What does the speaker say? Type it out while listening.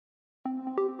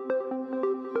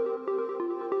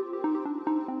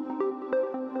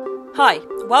Hi,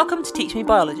 welcome to Teach Me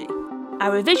Biology.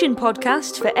 Our revision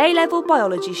podcast for A-level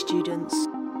biology students.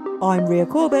 I'm Ria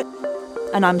Corbett.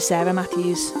 And I'm Sarah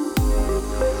Matthews.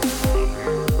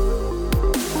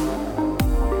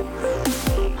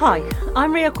 Hi,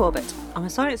 I'm Ria Corbett. I'm a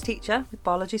science teacher with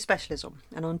biology specialism,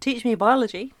 and on Teach Me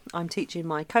Biology, I'm teaching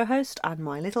my co-host and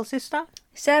my little sister,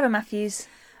 Sarah Matthews,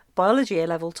 biology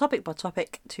A-level topic by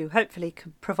topic to hopefully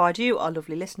provide you, our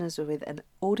lovely listeners, with an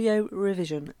audio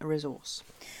revision resource.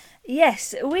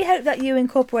 Yes, we hope that you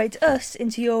incorporate us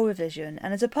into your revision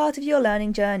and as a part of your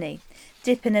learning journey.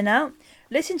 Dip in and out,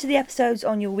 listen to the episodes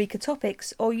on your weaker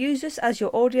topics, or use us as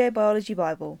your audio biology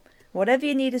Bible. Whatever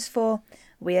you need us for,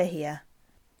 we are here.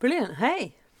 Brilliant,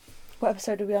 hey! What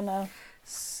episode are we on now?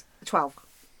 12.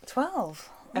 12?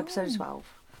 Episode 12.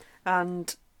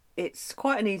 And it's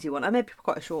quite an easy one, and maybe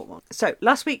quite a short one. So,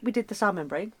 last week we did the cell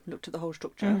membrane, looked at the whole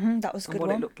structure. That was a good and what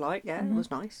one. it looked like, yeah, it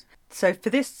was nice. So for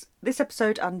this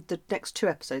episode and the next two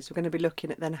episodes, we're going to be looking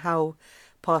at then how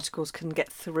particles can get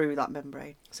through that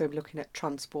membrane. So we're looking at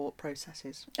transport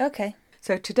processes. Okay.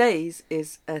 So today's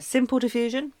is a simple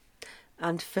diffusion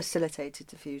and facilitated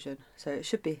diffusion. So it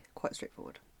should be quite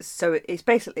straightforward. So it's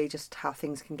basically just how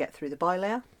things can get through the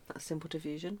bilayer. That's simple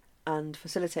diffusion. And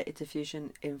facilitated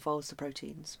diffusion involves the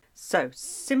proteins. So,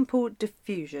 simple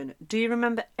diffusion. Do you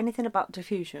remember anything about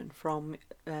diffusion from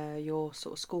your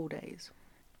sort of school days?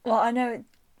 Well, I know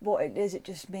what it is. It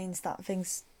just means that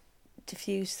things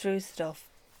diffuse through stuff,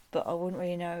 but I wouldn't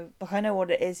really know. Like, I know what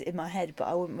it is in my head, but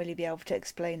I wouldn't really be able to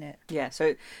explain it. Yeah,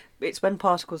 so it's when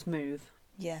particles move.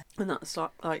 Yeah. And that's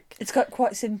like... It's got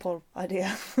quite simple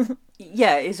idea.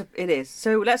 Yeah, it is.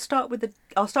 So let's start with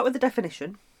I'll start with the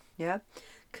definition, yeah?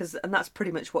 And that's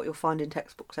pretty much what you'll find in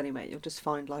textbooks anyway. You'll just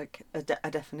find like a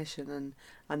definition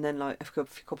and then like a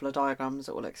couple of diagrams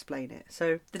that will explain it.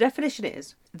 So the definition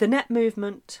is the net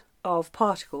movement of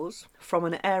particles from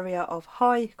an area of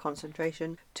high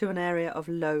concentration to an area of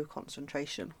low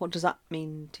concentration. What does that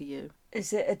mean to you?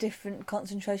 Is it a different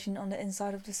concentration on the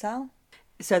inside of the cell?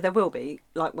 So there will be,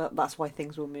 that's why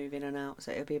things will move in and out.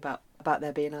 So it'll be about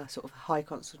there being a sort of high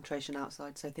concentration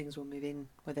outside, so things will move in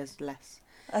where there's less.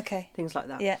 Okay. Things like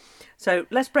that. Yeah. So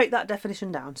let's break that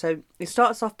definition down. So it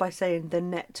starts off by saying the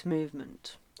net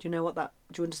movement. Do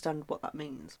you understand what that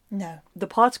means? No. The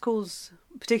particles,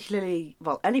 particularly,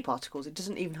 any particles, it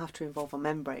doesn't even have to involve a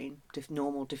membrane,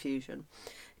 normal diffusion.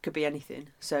 It could be anything.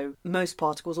 So most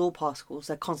particles, all particles,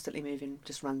 they're constantly moving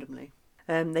just randomly.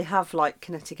 They have like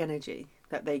kinetic energy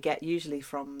that they get usually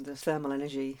from the thermal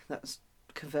energy that's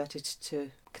converted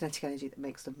to kinetic energy that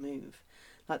makes them move.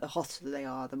 Like the hotter they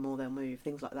are, the more they'll move,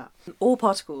 things like that. All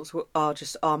particles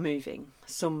are moving,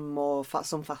 some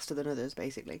faster than others,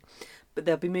 basically. But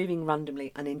they'll be moving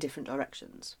randomly and in different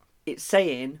directions. It's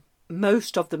saying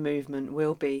most of the movement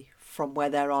will be from where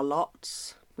there are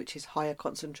lots, which is higher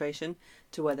concentration,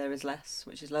 to where there is less,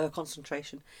 which is lower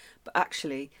concentration. But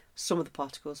actually, some of the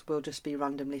particles will just be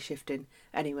randomly shifting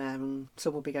anywhere, and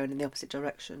some will be going in the opposite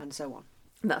direction, and so on.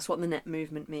 And that's what the net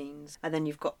movement means. And then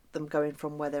you've got them going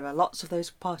from where there are lots of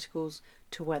those particles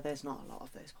to where there's not a lot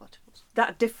of those particles.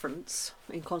 That difference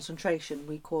in concentration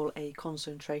we call a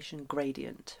concentration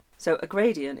gradient. So a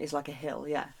gradient is like a hill,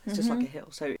 yeah. It's just like a hill.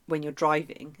 So when you're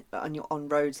driving and you're on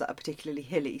roads that are particularly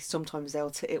hilly, sometimes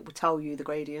it will tell you the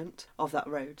gradient of that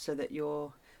road so that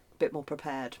you're a bit more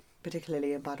prepared,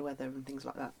 particularly in bad weather and things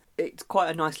like that. It's quite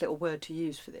a nice little word to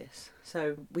use for this.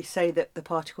 So we say that the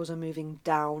particles are moving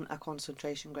down a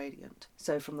concentration gradient.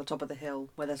 So from the top of the hill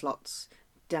where there's lots,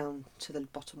 down to the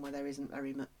bottom where there isn't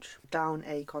very much. Down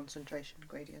a concentration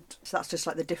gradient. So that's just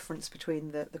like the difference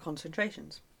between the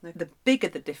concentrations. The bigger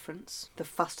the difference, the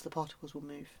faster the particles will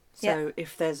move. So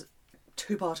if there's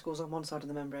 2 particles on one side of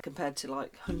the membrane compared to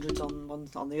like hundreds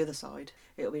on the other side,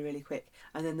 it'll be really quick.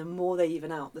 And then the more they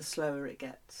even out, the slower it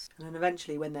gets. And then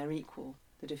eventually when they're equal,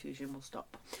 the diffusion will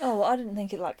stop. Oh, well, I didn't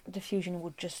think diffusion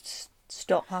would just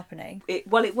stop happening. It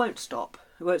won't stop.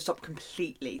 It won't stop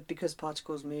completely because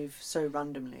particles move so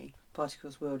randomly.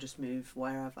 Particles will just move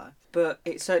wherever. But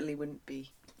it certainly wouldn't be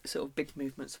sort of big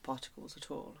movements of particles at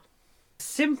all.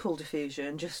 Simple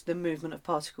diffusion, just the movement of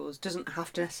particles, doesn't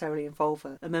have to necessarily involve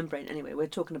a membrane anyway. We're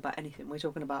talking about anything. We're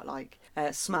talking about like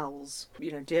smells,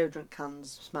 deodorant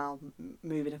cans smell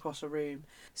moving across a room.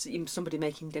 So even somebody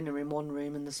making dinner in one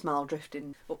room and the smell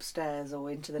drifting upstairs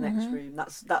or into the next room.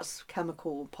 That's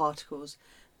chemical particles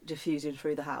diffusing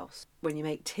through the house. When you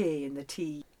make tea and the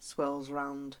tea swirls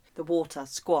around, the water,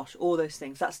 squash, all those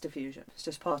things, that's diffusion. It's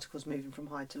just particles moving from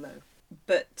high to low.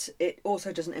 But it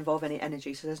also doesn't involve any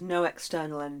energy, so there's no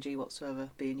external energy whatsoever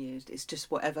being used. It's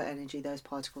just whatever energy those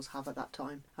particles have at that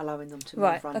time, allowing them to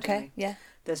move randomly. Okay, yeah.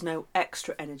 There's no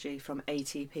extra energy from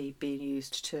ATP being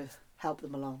used to help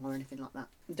them along or anything like that.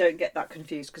 Don't get that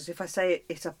confused, because if I say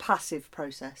it's a passive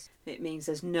process, it means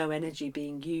there's no energy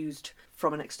being used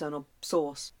from an external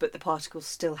source, but the particles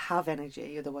still have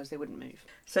energy, otherwise they wouldn't move.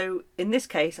 So in this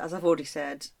case, as I've already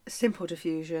said, simple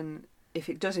diffusion, if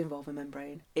it does involve a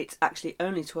membrane, it's actually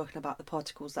only talking about the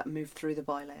particles that move through the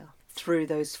bilayer, through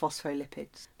those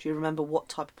phospholipids. Do you remember what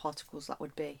type of particles that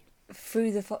would be?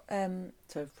 Through the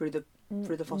So through the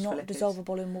phospholipids. not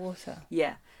dissolvable in water.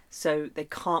 Yeah. So they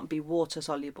can't be water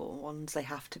soluble ones. They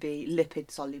have to be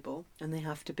lipid soluble, and they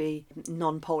have to be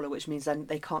non-polar, which means then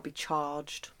they can't be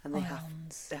charged, and they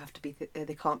Ions. have to be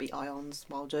they can't be ions.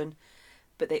 Well done.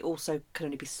 But they also can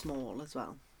only be small as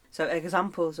well. So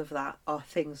examples of that are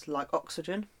things like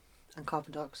oxygen and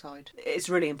carbon dioxide. It's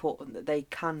really important that they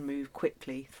can move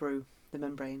quickly through the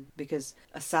membrane, because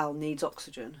a cell needs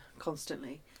oxygen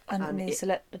constantly. And it needs to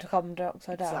let the carbon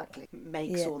dioxide out. Exactly.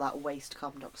 Makes Yeah. all that waste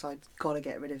carbon dioxide. Got to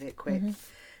get rid of it quick. Mm-hmm.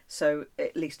 So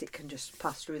at least it can just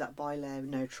pass through that bilayer with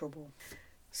no trouble.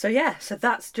 So yeah, so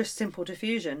that's just simple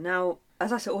diffusion. Now,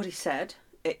 as I already said,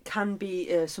 it can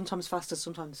be sometimes faster,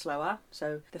 sometimes slower.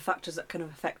 So the factors that can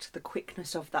affect the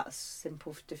quickness of that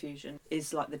simple diffusion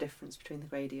is like the difference between the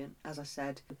gradient. As I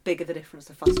said, the bigger the difference,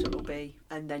 the faster it will be.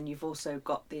 And then you've also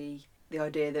got the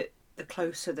idea that the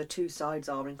closer the two sides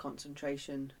are in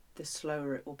concentration, the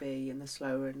slower it will be, and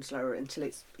slower until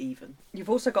it's even. You've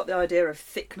also got the idea of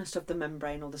thickness of the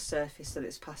membrane or the surface that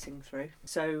it's passing through.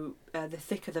 So the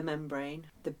thicker the membrane,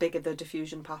 the bigger the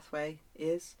diffusion pathway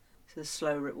is, so the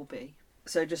slower it will be.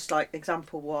 So just like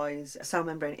example wise, a cell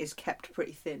membrane is kept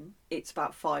pretty thin. It's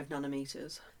about 5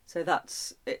 nanometers. So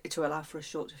that's to allow for a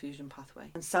short diffusion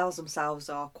pathway. And cells themselves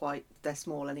they're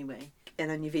small anyway. And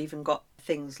then you've even got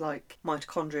things like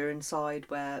mitochondria inside,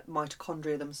 where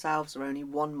mitochondria themselves are only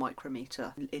 1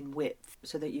 micrometer in width,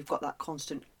 so that you've got that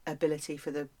constant ability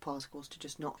for the particles to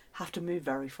just not have to move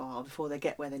very far before they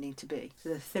get where they need to be. So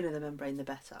the thinner the membrane, the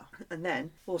better. And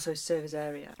then also surface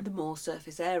area. The more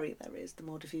surface area there is, the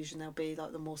more diffusion there'll be,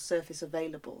 like the more surface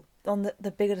available. On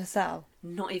the bigger the cell.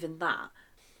 Not even that.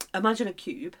 Imagine a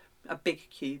cube, a big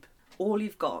cube. All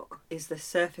you've got is the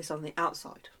surface on the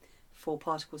outside for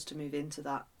particles to move into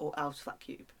that or out of that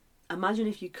cube. Imagine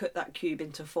if you cut that cube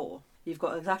into 4. You've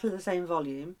got exactly the same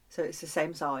volume, so it's the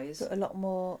same size. But a lot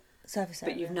more surface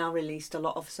area. But you've now released a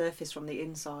lot of surface from the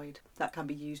inside that can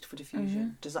be used for diffusion.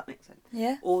 Mm-hmm. Does that make sense?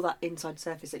 Yeah. All that inside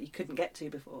surface that you couldn't get to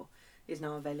before is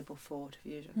now available for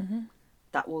diffusion. Mm-hmm.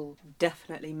 That will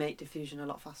definitely make diffusion a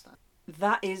lot faster.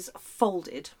 That is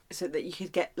folded so that you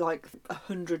could get like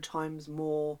 100 times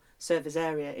more surface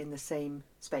area in the same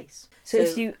space. So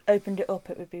if you opened it up,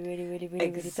 it would be really, really, really,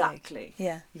 exactly. really big.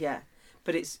 Yeah. Yeah.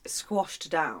 But it's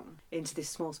squashed down into this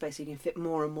small space, so you can fit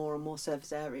more and more and more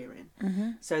surface area in,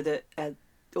 Mm-hmm. so that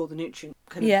all the nutrient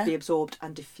can be absorbed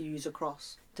and diffuse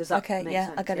across. Does that make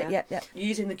sense? I get it. Yeah, yeah.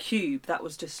 Using the cube, that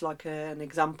was just like an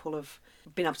example of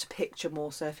being able to picture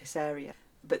more surface area.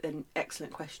 But then,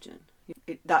 excellent question.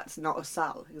 That's not a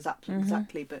cell,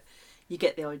 exactly, but you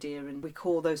get the idea, and we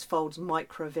call those folds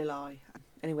microvilli.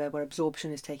 Anywhere where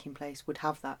absorption is taking place would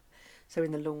have that. So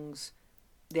in the lungs,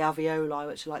 the alveoli,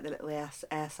 which are like the little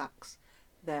air sacs,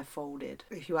 they're folded.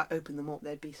 If you open them up,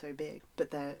 they'd be so big,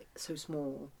 but they're so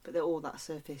small. But all that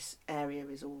surface area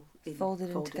is all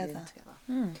folded in together.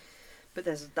 Mm. But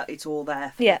it's all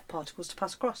there for particles to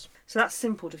pass across. So that's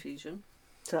simple diffusion.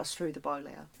 So that's through the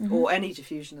bilayer, or any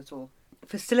diffusion at all.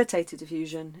 Facilitated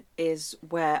diffusion is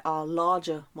where our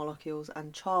larger molecules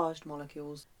and charged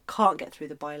molecules can't get through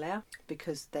the bilayer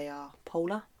because they are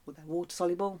polar, or they're water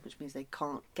soluble, which means they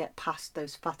can't get past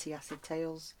those fatty acid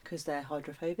tails because they're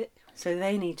hydrophobic. So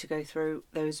they need to go through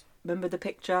those. Remember the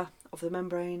picture of the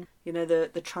membrane? You know, the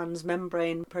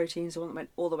transmembrane proteins, the one that went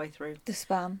all the way through? The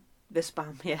spam. The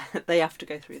spam, yeah. They have to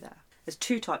go through there. There's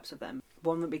 2 types of them.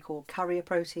 One that we call carrier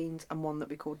proteins and one that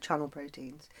we call channel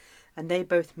proteins. And they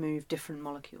both move different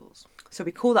molecules. So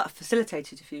we call that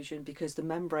facilitated diffusion because the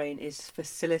membrane is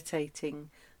facilitating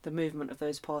the movement of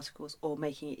those particles, or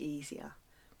making it easier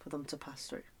for them to pass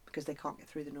through because they can't get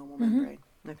through the normal membrane.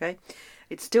 Okay?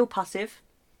 It's still passive,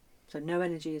 so no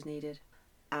energy is needed,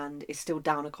 and it's still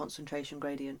down a concentration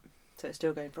gradient. So it's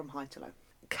still going from high to low.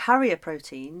 Carrier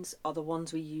proteins are the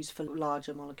ones we use for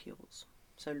larger molecules.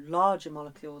 So larger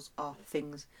molecules are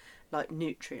things like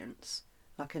nutrients,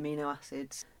 like amino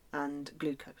acids and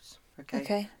glucose.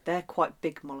 Okay. They're quite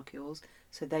big molecules,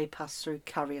 so they pass through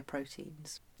carrier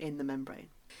proteins in the membrane.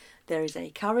 There is a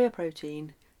carrier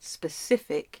protein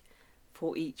specific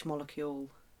for each molecule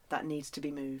that needs to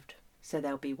be moved. So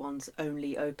there'll be ones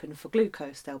only open for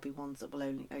glucose, there'll be ones that will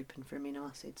only open for amino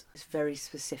acids. It's very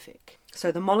specific.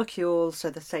 So the molecules,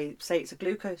 say it's a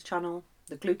glucose channel,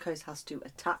 the glucose has to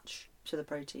attach to the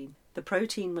protein. The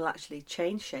protein will actually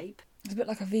change shape. It's a bit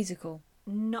like a vesicle.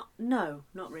 No,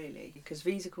 not really, because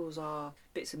vesicles are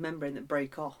bits of membrane that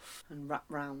break off and wrap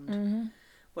round,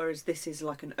 whereas this is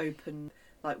like an open,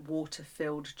 like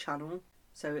water-filled channel,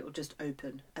 so it will just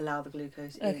open, allow the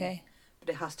glucose in. Okay. But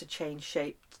it has to change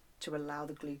shape to allow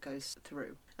the glucose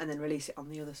through, and then release it on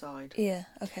the other side. Yeah,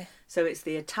 okay. So it's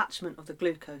the attachment of the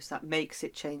glucose that makes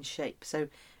it change shape. So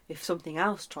if something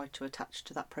else tried to attach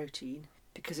to that protein,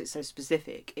 because it's so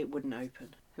specific, it wouldn't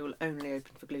open. It will only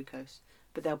open for glucose.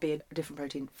 But there'll be a different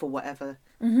protein for whatever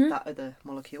that other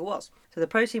molecule was. So the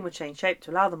protein would change shape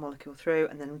to allow the molecule through,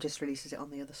 and then just releases it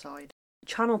on the other side.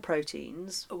 Channel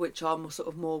proteins, which are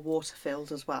more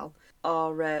water-filled as well,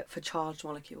 are for charged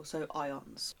molecules, so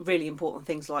ions. Really important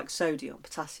things like sodium,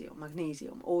 potassium,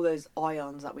 magnesium, all those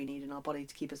ions that we need in our body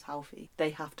to keep us healthy, they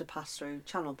have to pass through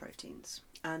channel proteins.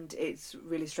 And it's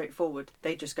really straightforward.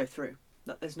 They just go through.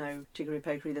 There's no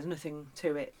jiggery-pokery, there's nothing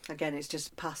to it. Again, it's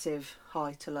just passive,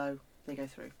 high to low. They go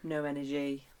through. No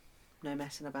energy, no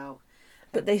messing about.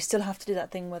 But they still have to do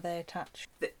that thing where they attach.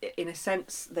 In a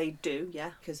sense, they do, yeah,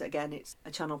 because again, it's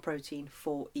a channel protein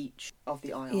for each of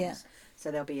the ions. Yeah. So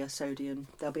there'll be a sodium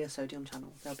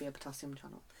channel, there'll be a potassium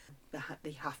channel.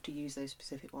 They have to use those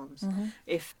specific ones.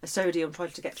 If a sodium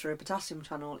tried to get through a potassium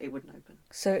channel, it wouldn't open.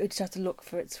 So it would just have to look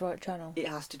for its right channel. It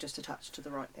has to just attach to the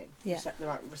right thing. Yeah. The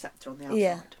right receptor on the outside.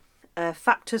 Yeah.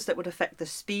 Factors that would affect the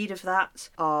speed of that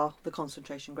are the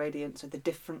concentration gradient, so the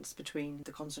difference between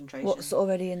the concentration. What's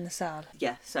already in the cell?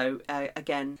 Yeah, so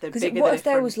again, the bigger the Because difference... what if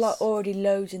there was like already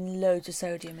loads and loads of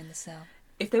sodium in the cell?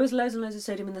 If there was loads and loads of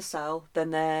sodium in the cell,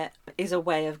 then there is a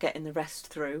way of getting the rest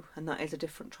through, and that is a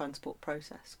different transport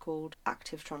process called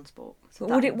active transport. So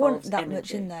But would it want involves that much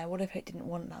energy. in there? What if it didn't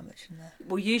want that much in there?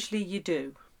 Well, usually you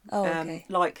do. Oh, okay.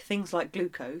 Like things like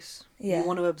glucose, Yeah. you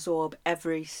want to absorb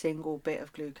every single bit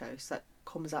of glucose that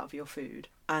comes out of your food,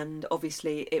 and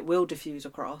obviously it will diffuse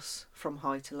across from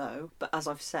high to low, but as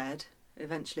I've said,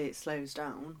 eventually it slows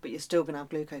down, but you're still going to have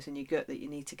glucose in your gut that you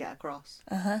need to get across.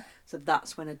 So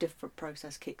that's when a different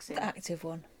process kicks in, The active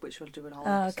one. which we'll do a whole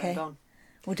Oh, episode okay. on.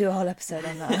 We'll do a whole episode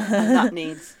on that.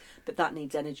 that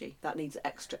needs energy. That needs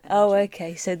extra energy. Oh,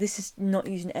 okay. So this is not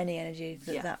using any energy,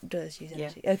 but Yeah. that does use Yeah.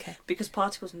 energy. Okay. Because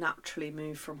particles naturally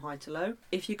move from high to low.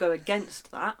 If you go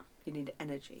against that, you need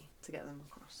energy to get them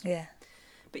across. Yeah.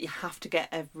 But you have to get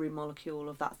every molecule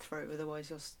of that through,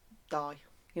 otherwise you'll die.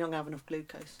 You're not going to have enough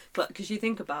glucose. But because you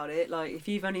think about it, like if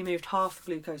you've only moved half the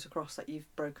glucose across that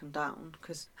you've broken down,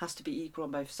 because it has to be equal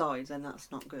on both sides, then that's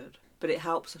not good. But it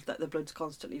helps that the blood's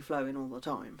constantly flowing all the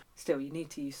time. Still, you need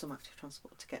to use some active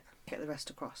transport to get the rest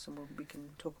across, and we can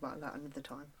talk about that another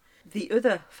time. The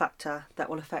other factor that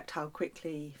will affect how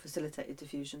quickly facilitated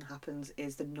diffusion happens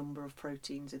is the number of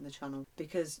proteins in the channel,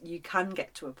 because you can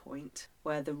get to a point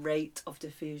where the rate of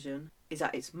diffusion is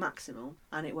at its maximum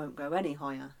and it won't go any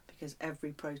higher because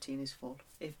every protein is full.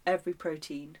 If every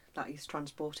protein that is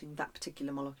transporting that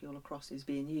particular molecule across is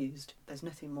being used, there's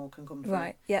nothing more can come through.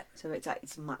 Right. Yeah. So it's at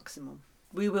its maximum.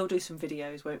 We will do some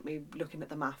videos, won't we, looking at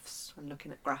the maths and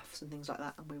looking at graphs and things like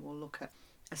that, and we will look at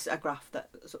a graph that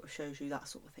sort of shows you that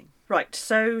sort of thing. Right,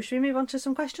 so should we move on to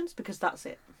some questions? Because that's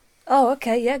it. Oh,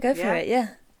 okay. Yeah. Go for Yeah. it. Yeah.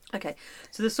 Okay,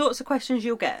 so the sorts of questions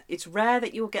you'll get, it's rare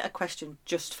that you'll get a question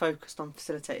just focused on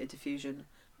facilitated diffusion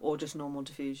or just normal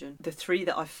diffusion. The three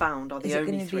that I've found are the Is it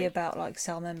only going to three. be about like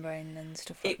cell membrane and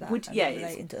stuff like It that? would, and yeah,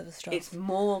 relating to other stuff. It's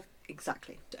more,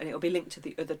 exactly, and it'll be linked to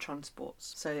the other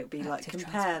transports. So it'll be like, Active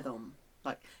compare transport. them.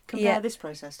 Like, compare Yeah. this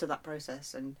process to that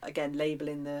process, and again,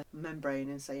 labelling the membrane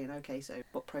and saying, okay, so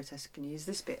what process can use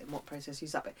this bit and what process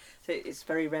use that bit. So it's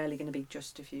very rarely going to be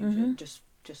just diffusion, just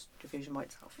diffusion by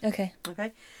itself. Okay.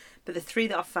 Okay? But the three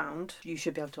that I've found, you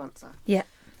should be able to answer. Yeah.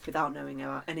 Without knowing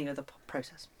about any other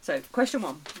process. So, question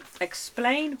 1.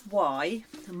 Explain why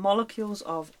molecules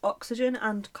of oxygen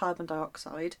and carbon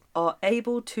dioxide are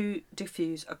able to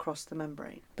diffuse across the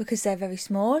membrane. Because they're very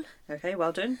small Okay,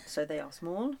 well done. So they are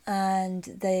small. and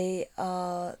they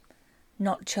are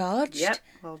not charged. Yep,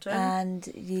 well done.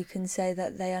 And you can say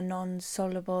that they are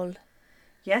non-soluble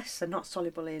Yes, they're not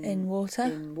soluble in water.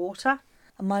 In water.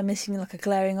 Am I missing like a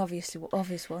glaring obvious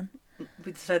one?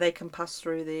 So they can pass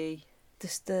through the...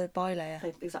 Just the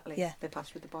bilayer. Exactly. Yeah. They pass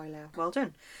through the bilayer. Well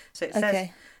done. So it Okay. says...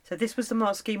 So this was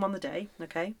the scheme on the day,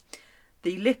 okay?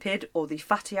 The lipid or the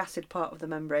fatty acid part of the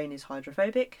membrane is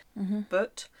hydrophobic,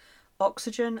 but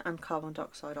oxygen and carbon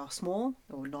dioxide are small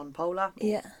or non-polar, or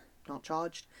Yeah. not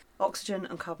charged. Oxygen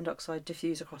and carbon dioxide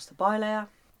diffuse across the bilayer,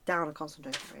 down a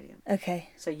concentration gradient. Okay.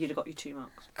 So you'd have got your 2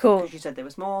 marks. Cool. Because you said they were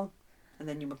small, and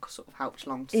then you were sort of helped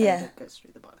along to say Yeah. that goes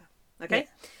through the bilayer. Okay?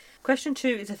 Yeah. Question 2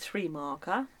 is a 3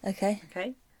 marker. Okay.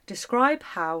 Okay? Describe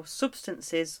how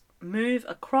substances move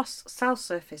across cell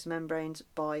surface membranes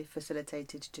by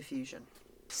facilitated diffusion.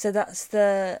 So that's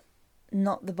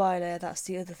not the bilayer, that's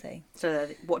the other thing. So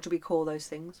what do we call those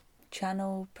things?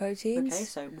 Channel proteins. Okay,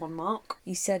 so 1 mark.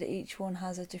 You said each one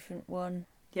has a different one,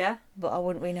 Yeah? but I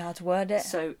wouldn't really know how to word it.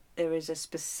 So there is a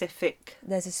specific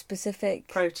There's a specific...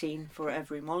 protein for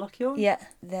every molecule. Yeah,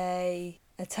 they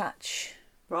attach,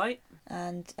 Right?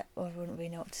 and I wouldn't really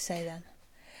know what to say then.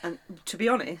 And to be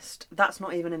honest, that's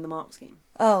not even in the mark scheme.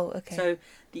 Oh, okay. So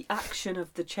the action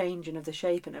of the changing of the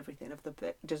shape and everything of the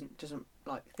bit doesn't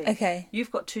like thing. Okay.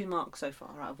 You've got 2 marks so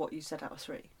far out of what you said out of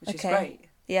 3, which Okay. is great.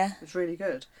 Yeah. It's really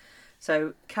good.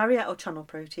 So carrier or channel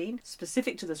protein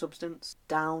specific to the substance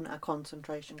down a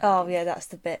concentration Oh, gradient. yeah, that's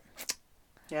the bit.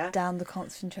 Yeah. Down the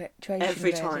concentration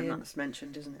Every time gradient. that's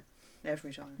mentioned, isn't it?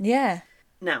 Every time. Yeah.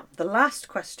 Now, the last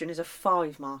question is a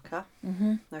 5 marker.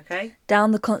 Mm-hmm. Okay.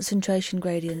 Down the concentration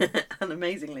gradient. And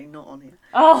amazingly not on here.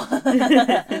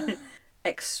 Oh!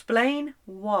 Explain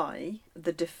why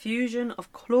the diffusion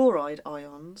of chloride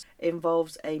ions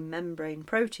involves a membrane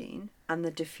protein and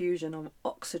the diffusion of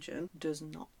oxygen does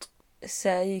not.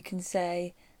 So you can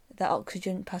say that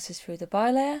oxygen passes through the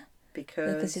bilayer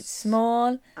Because it's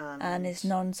small and it's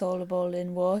non-soluble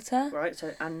in water Right,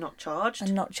 so and not charged.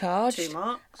 and not charged. 2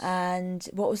 marks. And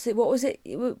what was it?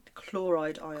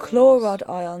 Chloride ions. Chloride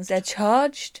ions. They're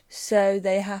charged, so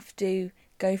they have to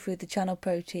go through the channel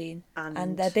protein.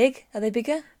 And they're big. Are they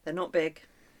bigger? They're not big.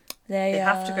 They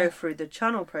have to go through the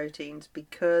channel proteins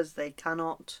because they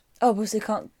cannot... Oh, because they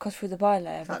can't cross through the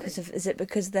bilayer. Exactly. Is it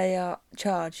because they are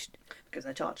charged? Because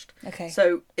they're charged. Okay.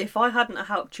 So if I hadn't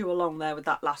helped you along there with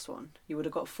that last one, you would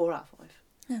have got 4 out of 5.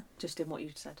 Yeah. Just in what you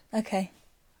said. Okay.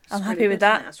 It's I'm really happy good, with isn't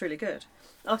that. it? That's really good.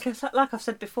 Like I've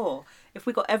said before, if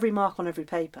we got every mark on every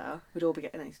paper, we'd all be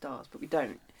getting A stars, but we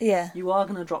don't. Yeah. You are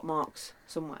going to drop marks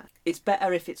somewhere. It's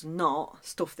better if it's not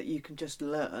stuff that you can just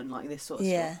learn, like this sort of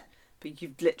Yeah. stuff. But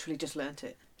you've literally just learnt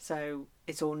it. So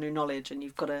it's all new knowledge and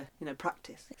you've got to,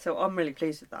 practice. So I'm really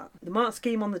pleased with that. The mark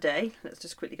scheme on the day, let's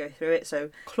just quickly go through it.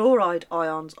 So chloride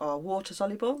ions are water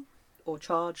soluble or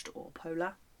charged or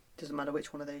polar. Doesn't matter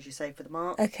which one of those you say for the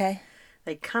mark. Okay.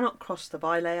 They cannot cross the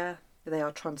bilayer. They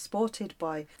are transported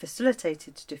by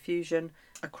facilitated diffusion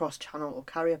across channel or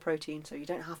carrier protein. So you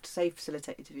don't have to say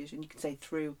facilitated diffusion. You can say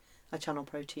through a channel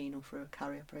protein or through a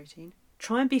carrier protein.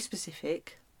 Try and be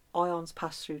specific. Ions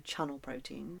pass through channel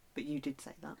protein, but you did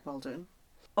say that. Well done.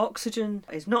 Oxygen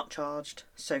is not charged,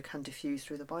 so can diffuse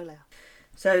through the bilayer.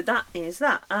 So that is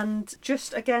that. And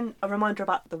just again, a reminder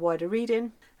about the wider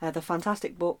reading. The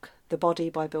fantastic book, The Body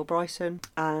by Bill Bryson.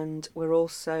 And we're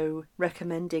also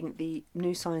recommending the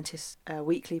New Scientist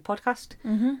weekly podcast.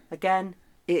 Mm-hmm. Again,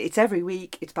 it's every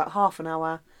week. It's about half an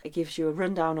hour. It gives you a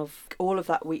rundown of all of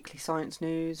that weekly science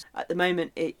news. At the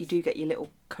moment, you do get your little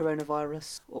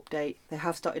coronavirus update. They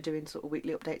have started doing sort of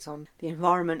weekly updates on the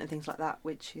environment and things like that,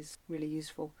 which is really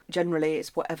useful. Generally,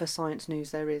 it's whatever science news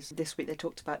there is. This week they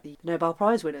talked about the Nobel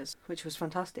Prize winners, which was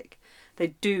fantastic. They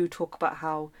do talk about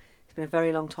how it's been a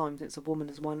very long time since a woman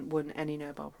has won any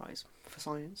Nobel Prize for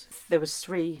science. There was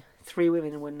three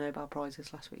women who won Nobel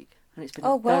Prizes last week. And it's been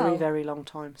a very, very long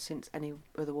time since any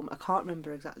other woman. I can't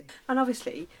remember exactly. And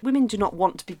obviously, women do not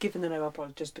want to be given the Nobel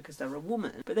Prize just because they're a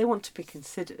woman, but they want to be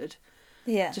considered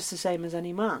just the same as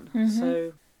any man. Mm-hmm.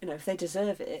 So, if they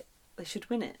deserve it, they should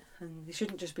win it. And they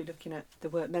shouldn't just be looking at the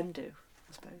work men do,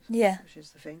 I suppose. Yeah. Which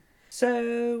is the thing.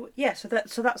 So, yeah, so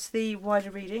that's the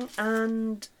wider reading.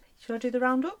 And should I do the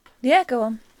roundup? Yeah, go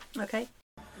on. Okay.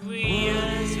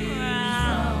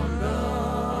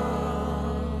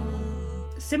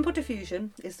 Simple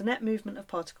diffusion is the net movement of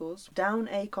particles down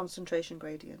a concentration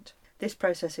gradient. This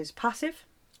process is passive,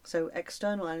 so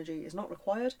external energy is not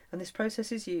required, and this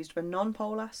process is used when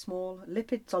non-polar, small,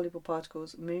 lipid-soluble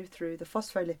particles move through the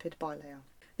phospholipid bilayer.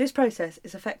 This process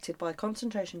is affected by a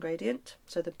concentration gradient,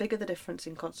 so the bigger the difference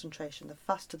in concentration, the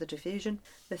faster the diffusion,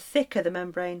 the thicker the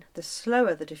membrane, the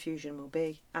slower the diffusion will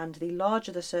be, and the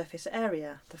larger the surface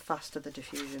area, the faster the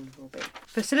diffusion will be.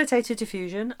 Facilitated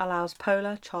diffusion allows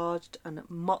polar, charged and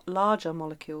larger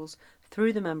molecules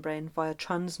through the membrane via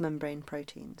transmembrane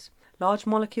proteins. Large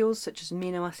molecules such as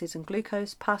amino acids and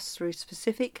glucose pass through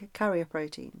specific carrier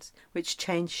proteins, which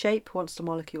change shape once the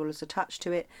molecule is attached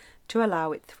to it to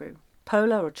allow it through.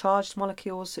 polar or charged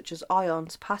molecules such as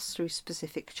ions pass through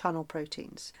specific channel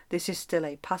proteins. This is still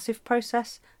a passive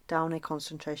process down a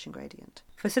concentration gradient.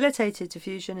 Facilitated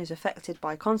diffusion is affected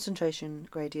by concentration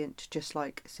gradient, just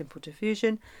like simple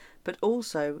diffusion, but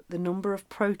also the number of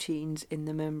proteins in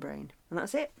the membrane. And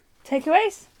that's it.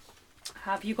 Takeaways?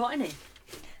 Have you got any?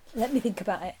 Let me think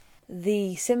about it.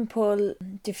 The simple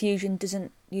diffusion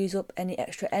doesn't use up any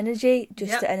extra energy,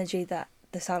 just the energy that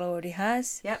the cell already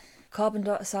has. Yep. Carbon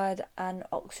dioxide and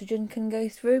oxygen can go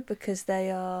through because they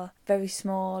are very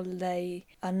small, they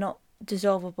are not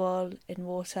dissolvable in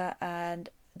water, and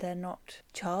they're not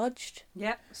charged.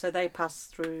 Yep. So they pass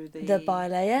through the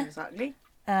bilayer. Exactly.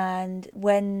 And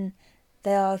when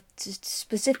they are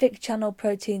specific channel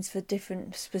proteins for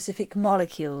different specific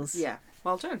molecules. Yeah.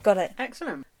 Well done. Got it.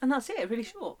 Excellent. And that's it. Really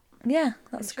short. Yeah,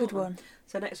 that's a Really good short one.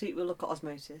 So next week we'll look at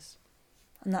osmosis.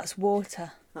 And that's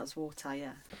water. That's water,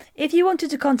 yeah. If you wanted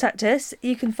to contact us,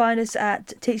 you can find us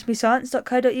at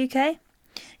teachmescience.co.uk.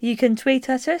 You can tweet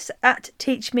at us at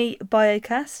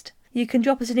teachmebiocast. You can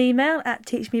drop us an email at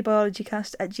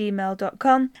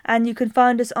teachmebiologycast@gmail.com. And you can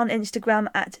find us on Instagram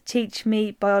at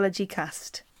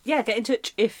teachmebiologycast. Yeah, get in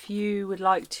touch if you would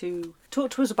like to talk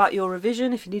to us about your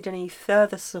revision, if you need any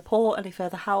further support, any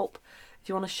further help. If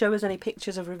you want to show us any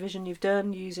pictures of revision you've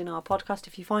done using our podcast,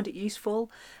 if you find it useful,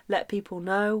 let people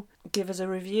know. Give us a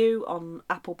review on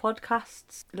Apple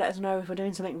Podcasts. Let us know if we're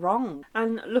doing something wrong.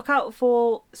 And look out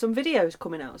for some videos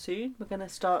coming out soon. We're going to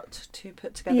start to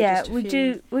put together just a we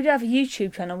few... do have a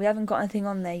YouTube channel. We haven't got anything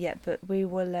on there yet, but we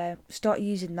will start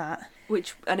using that.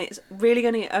 And it's really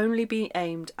going to only be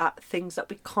aimed at things that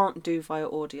we can't do via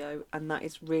audio, and that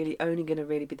is really only going to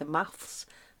really be the maths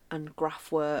and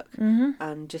graph work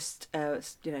and just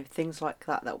things like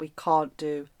that we can't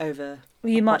do over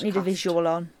You might need a visual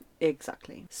on.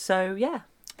 Exactly. So yeah,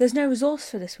 there's no resource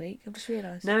for this week. I've just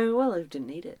realised. No, well, I didn't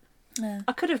need it. Yeah.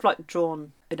 I could have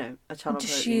drawn a channel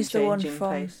just protein use the one changing from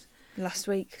place. Last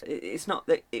week. It's not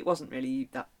that it wasn't really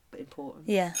that important.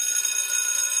 Yeah.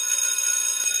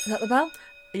 Is that the bell?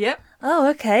 Yep. Oh,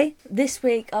 okay. This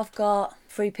week I've got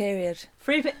free period.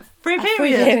 Free period. Free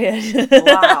period.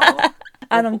 Wow.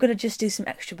 And I'm going to just do some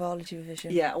extra biology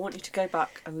revision. Yeah, I want you to go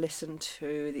back and listen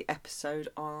to the episode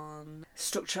on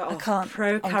structure of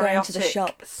prokaryotic I'm going to the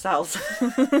shop. Cells.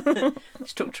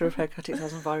 Structure of prokaryotic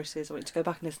cells and viruses. I want you to go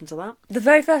back and listen to that. The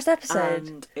very first episode?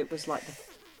 And it was like the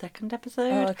second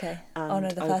episode. Oh, okay. And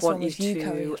the first one was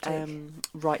eukaryotic. I want you to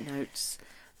write notes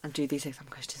and do these exam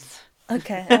questions.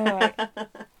 Okay, alright.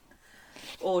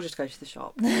 Or just go to the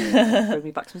shop and bring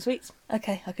me back some sweets.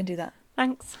 Okay, I can do that.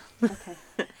 Thanks. Okay.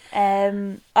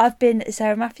 I've been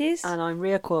Sarah Matthews. And I'm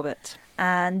Ria Corbett.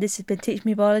 And this has been Teach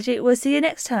Me Biology. We'll see you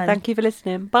next time. Thank you for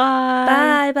listening. Bye.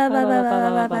 Bye, bye, bye, bye, bye,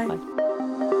 bye, bye, bye.